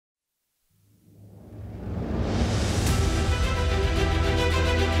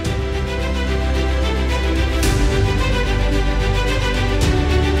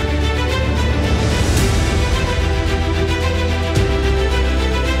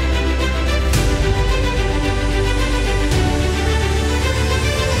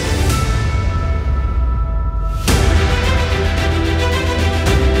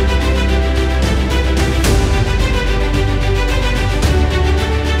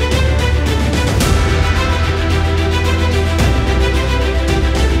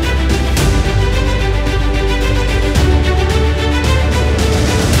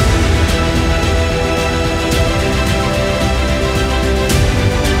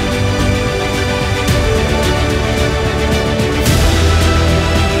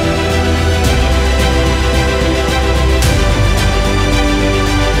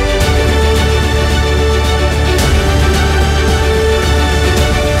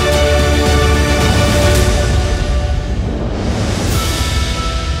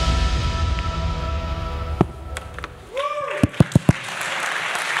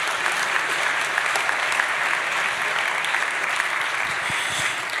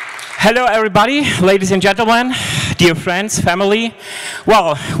Hello everybody, ladies and gentlemen, dear friends, family.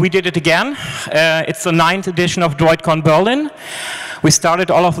 Well, we did it again. It's the 9th edition of droidcon Berlin. We started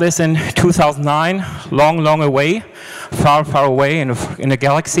all of this in 2009, long away, far away in a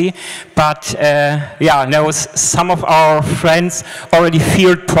galaxy. But yeah, now some of our friends already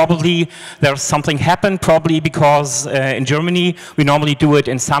feared probably there's something happened, probably because in Germany we normally do it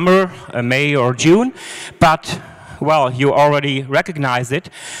in summer, May or June. But well, you already recognize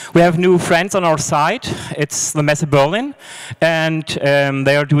it. We have new friends on our side. It's the Messe Berlin, and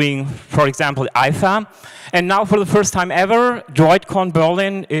they are doing, for example, IFA. And now, for the first time ever, droidcon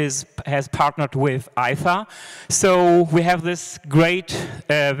Berlin has partnered with IFA. So we have this great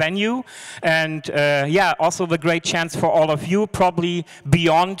venue, and yeah, also the great chance for all of you, probably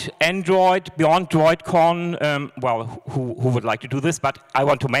beyond Android, beyond droidcon. Well, who would like to do this? But I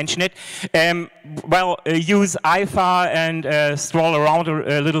want to mention it. Well, use IFA and stroll around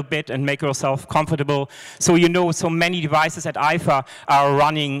a little bit and make yourself comfortable. So you know, so many devices at IFA are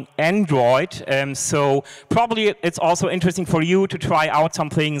running Android. So probably it's also interesting for you to try out some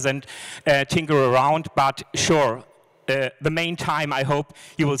things and tinker around. But sure, the main time, I hope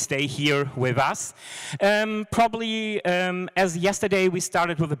you will stay here with us. Probably, as yesterday we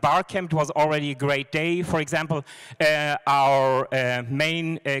started with the bar camp, it was already a great day. For example, our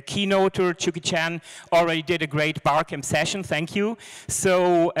main keynoter, Chuki-chan, already did a great bar camp session. Thank you.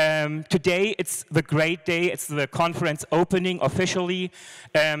 So today it's the great day. It's the conference opening officially.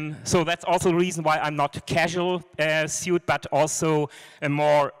 So that's also the reason why I'm not casual suit, but also a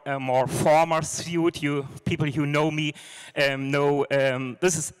more formal suit. People who know me know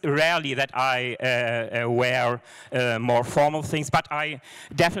this is rarely that I wear more formal things, but I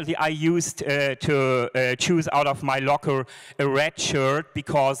used to choose out of my locker a red shirt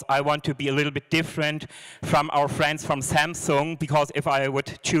because I want to be a little bit different from our friends from Samsung, because if I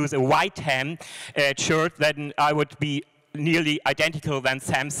would choose a white hem shirt, then I would be nearly identical than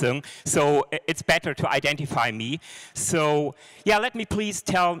Samsung, so it's better to identify me. So yeah, let me please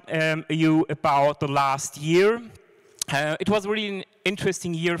tell you about the last year. It was really an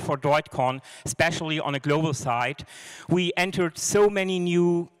interesting year for droidcon, especially on a global side. We entered so many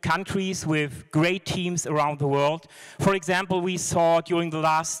new countries with great teams around the world. For example, we saw during the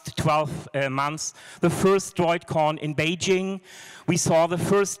last 12 months the first droidcon in Beijing. We saw the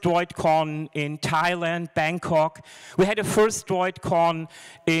first droidcon in Thailand, Bangkok. We had a first droidcon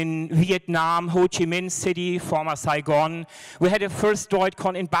in Vietnam, Ho Chi Minh City, former Saigon. We had a first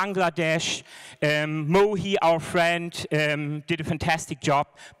droidcon in Bangladesh. Mohi, our friend, did a fantastic job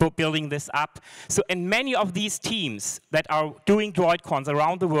building this up. So, and many of these teams that are doing droidcons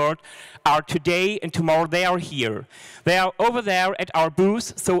around the world are today and tomorrow, they are here. They are over there at our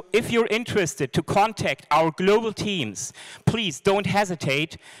booth. So if you're interested to contact our global teams, please don't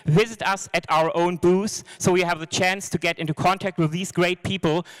hesitate. Visit us at our own booth so you have the chance to get into contact with these great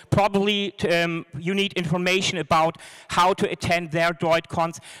people. Probably you need information about how to attend their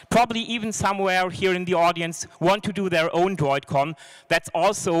droidcons. Probably even somewhere here in the audience want to do their own droidcon. That's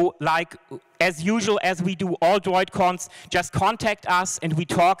also like, as usual, as we do all droidcons, just contact us and we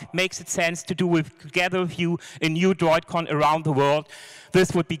talk. Makes it sense to do together with you a new droidcon around the world.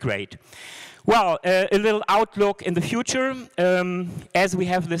 This would be great. Well, a little outlook in the future. As we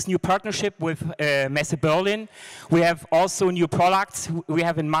have this new partnership with Messe Berlin, we have also new products we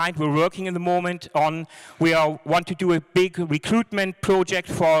have in mind. We're working in the moment on, we want to do a big recruitment project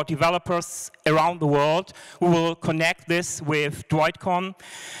for developers around the world. We will connect this with droidcon.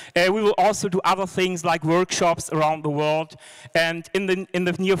 We will also do other things like workshops around the world. And in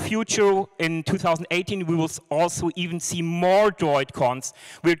the near future, in 2018, we will also even see more droidcons.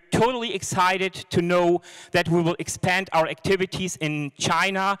 We're totally excited to know that we will expand our activities in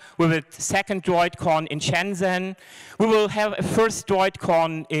China with a second droidcon in Shenzhen. We will have a first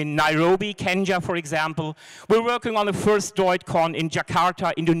droidcon in Nairobi, Kenya, for example. We're working on the first droidcon in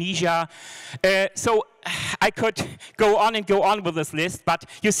Jakarta, Indonesia. So I could go on and go on with this list, but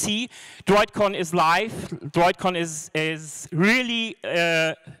you see, droidcon is live. Droidcon is really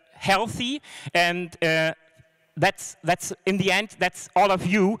healthy, and that's in the end, that's all of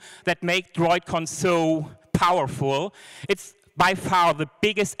you that make droidcon so powerful. It's by far the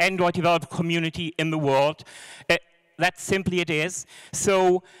biggest Android developer community in the world. That simply it is.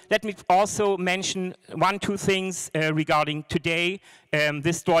 So let me also mention two things regarding today,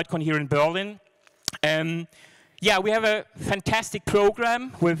 this droidcon here in Berlin. Yeah, we have a fantastic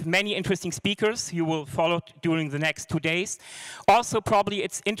program with many interesting speakers you will follow during the next 2 days. Also, probably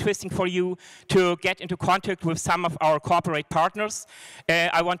it's interesting for you to get into contact with some of our corporate partners.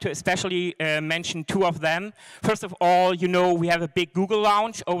 I want to especially mention 2 of them. First of all, you know we have a big Google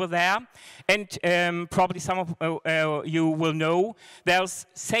lounge over there, and probably some of you will know there's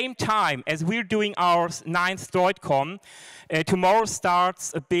same time as we're doing our 9th droidcon. Tomorrow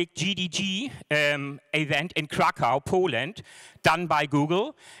starts a big GDG event in Krakow, Poland, done by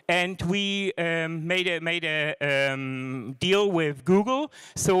Google, and we made a deal with Google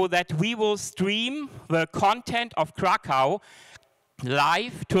so that we will stream the content of Krakow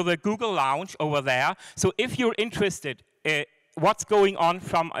live to the Google Lounge over there. So if you're interested, what's going on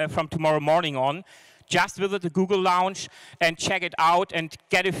from tomorrow morning on, just visit the Google Lounge and check it out and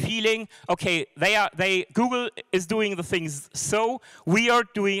get a feeling. Okay, Google is doing the things, so we are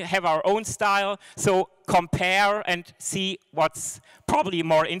have our own style. So compare and see what's probably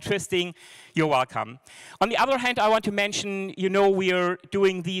more interesting. You're welcome. On the other hand, I want to mention, you know, we are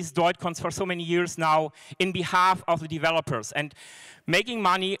doing these droidcons for so many years now in behalf of the developers, and making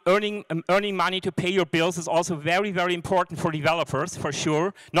money, earning money to pay your bills is also very, very important for developers, for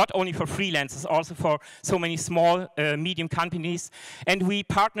sure. Not only for freelancers, also for so many small, medium companies. And we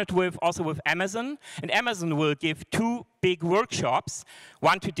partnered also with Amazon, and Amazon will give 2 big workshops,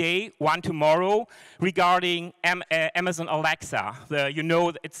 one today, one tomorrow, regarding Amazon Alexa. You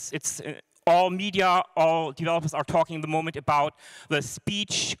know, it's all media, all developers are talking at the moment about the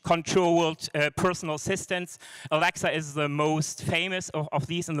speech-controlled personal assistants. Alexa is the most famous of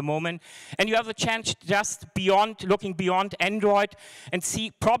these in the moment. And you have the chance just looking beyond Android and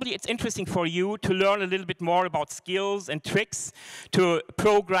see, probably it's interesting for you to learn a little bit more about skills and tricks to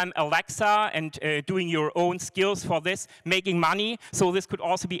program Alexa and doing your own skills for this, making money. So this could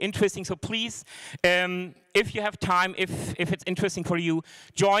also be interesting. So please, if you have time, if it's interesting for you,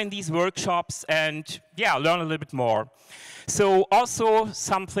 join these workshops and yeah, learn a little bit more. So also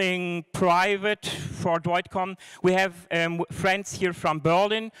something private for droidcon. We have friends here from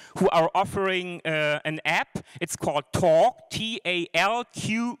Berlin who are offering an app. It's called Talk, T-A-L-Q-U-E.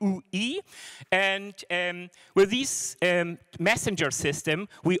 And with this messenger system,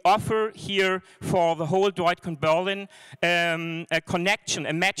 we offer here for the whole droidcon Berlin a connection,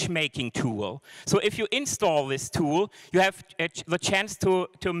 a matchmaking tool. So if you install this tool, you have the chance to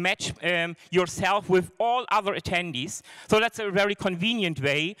match yourself with all other attendees. So that's a very convenient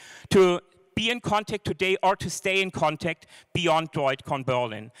way to be in contact today or to stay in contact beyond droidcon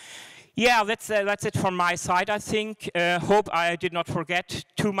Berlin. Yeah, that's it from my side, I think. Hope I did not forget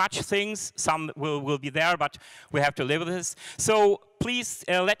too much things. Some will be there, but we have to live with this. So please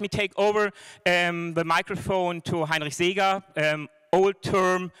let me take over the microphone to Heinrich Seeger.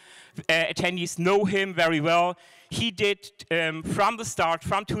 Old-term attendees know him very well. He did, from the start,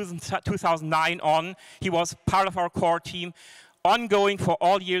 from 2009 on, he was part of our core team. Ongoing for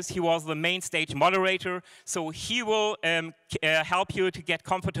all years, he was the main stage moderator, so he will help you to get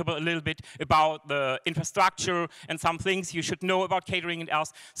comfortable a little bit about the infrastructure and some things you should know about catering and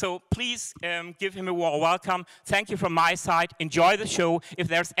else. So please give him a warm welcome. Thank you from my side. Enjoy the show. If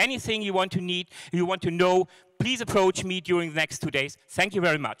there's anything you want to know, please approach me during the next 2 days. Thank you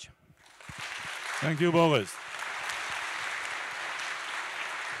very much. Thank you, Boris.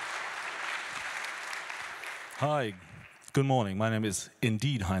 Hi, good morning. My name is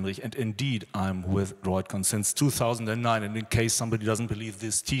indeed Heinrich, and indeed I'm with droidcon since 2009. And in case somebody doesn't believe,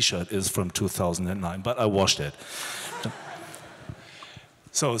 this T-shirt is from 2009, but I washed it.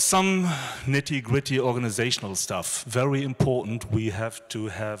 So some nitty-gritty organizational stuff. Very important, we have to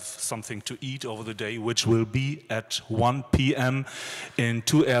have something to eat over the day, which will be at 1 p.m. in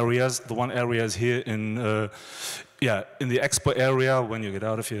 2 areas. The one area is here in the expo area when you get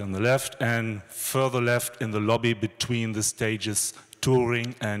out of here on the left, and further left in the lobby between the stages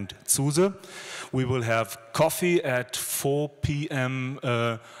Touring and Zuse. We will have coffee at 4 p.m.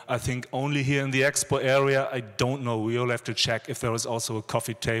 I think only here in the expo area. I don't know. We'll have to check if there is also a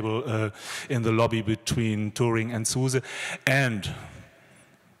coffee table in the lobby between Touring and Zuse. And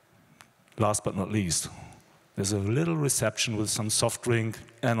last but not least, there's a little reception with some soft drink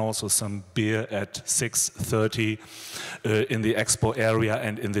and also some beer at 6:30 in the expo area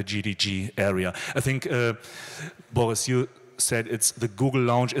and in the GDG area. I think, Boris, you said it's the Google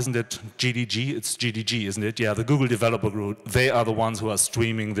Lounge, isn't it? GDG, it's GDG, isn't it? Yeah, the Google Developer Group. They are the ones who are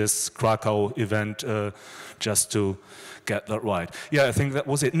streaming this Krakow event, just to get that right. Yeah, I think that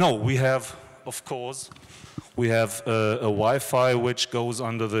was it. No, we have, of course, we have a Wi-Fi which goes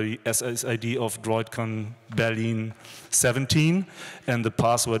under the SSID of droidcon Berlin 17, and the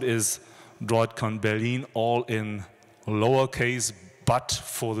password is droidcon Berlin, all in lowercase, but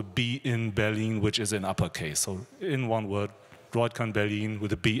for the B in Berlin, which is in uppercase. So in one word, droidcon Berlin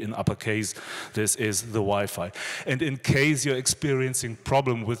with a B in uppercase, this is the Wi-Fi. And in case you're experiencing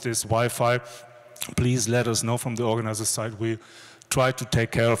problem with this Wi-Fi, please let us know from the organizer side. We try to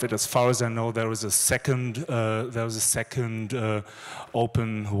take care of it. As far as I know, there is a second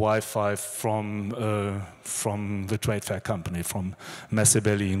open Wi-Fi from the trade fair company, from Messe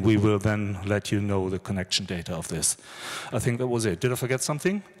Berlin. We will then let you know the connection data of this. I think that was it. Did I forget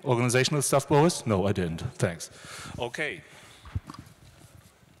something? Organizational stuff, Boris? No, I didn't. Thanks. Okay.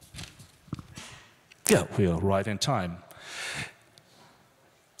 Yeah, we are right in time.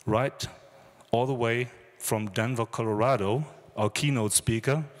 Right all the way from Denver, Colorado, our keynote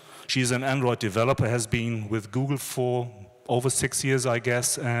speaker. She's an Android developer, has been with Google for over 6 years, I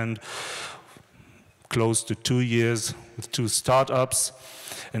guess, and close to 2 years with 2 startups.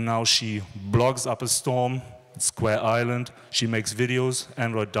 And now she blogs up a storm at Square Island. She makes videos,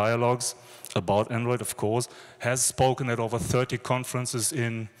 Android dialogues about Android, of course, has spoken at over 30 conferences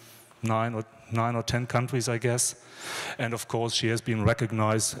in 9 or 10 countries, I guess. And of course, she has been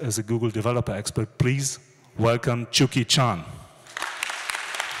recognized as a Google developer expert. Please welcome Chuki Chan.